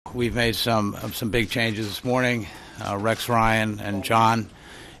we've made some big changes this morning. Rex Ryan and John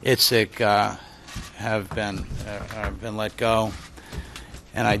Idzik have been let go,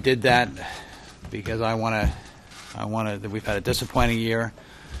 and I did that because I want to. We've had a disappointing year.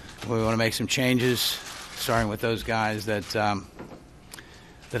 We want to make some changes, starting with those guys that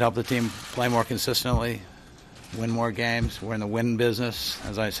help the team play more consistently, win more games. We're in the win business,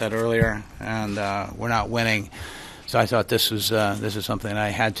 as I said earlier, and we're not winning. So I thought this was something I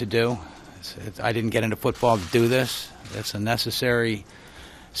had to do. I didn't get into football to do this. It's a necessary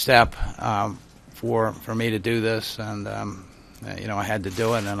step for me to do this, and I had to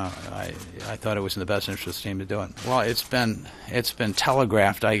do it, and I thought it was in the best interest of the team to do it. Well, it's been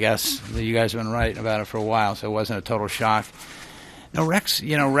telegraphed, I guess. You guys have been writing about it for a while, so it wasn't a total shock. No, Rex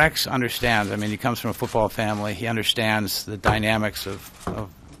understands. I mean, he comes from a football family. He understands the dynamics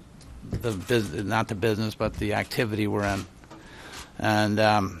of the business, not the business, but the activity we're in. And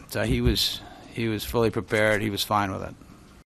so he was fully prepared. He was fine with it.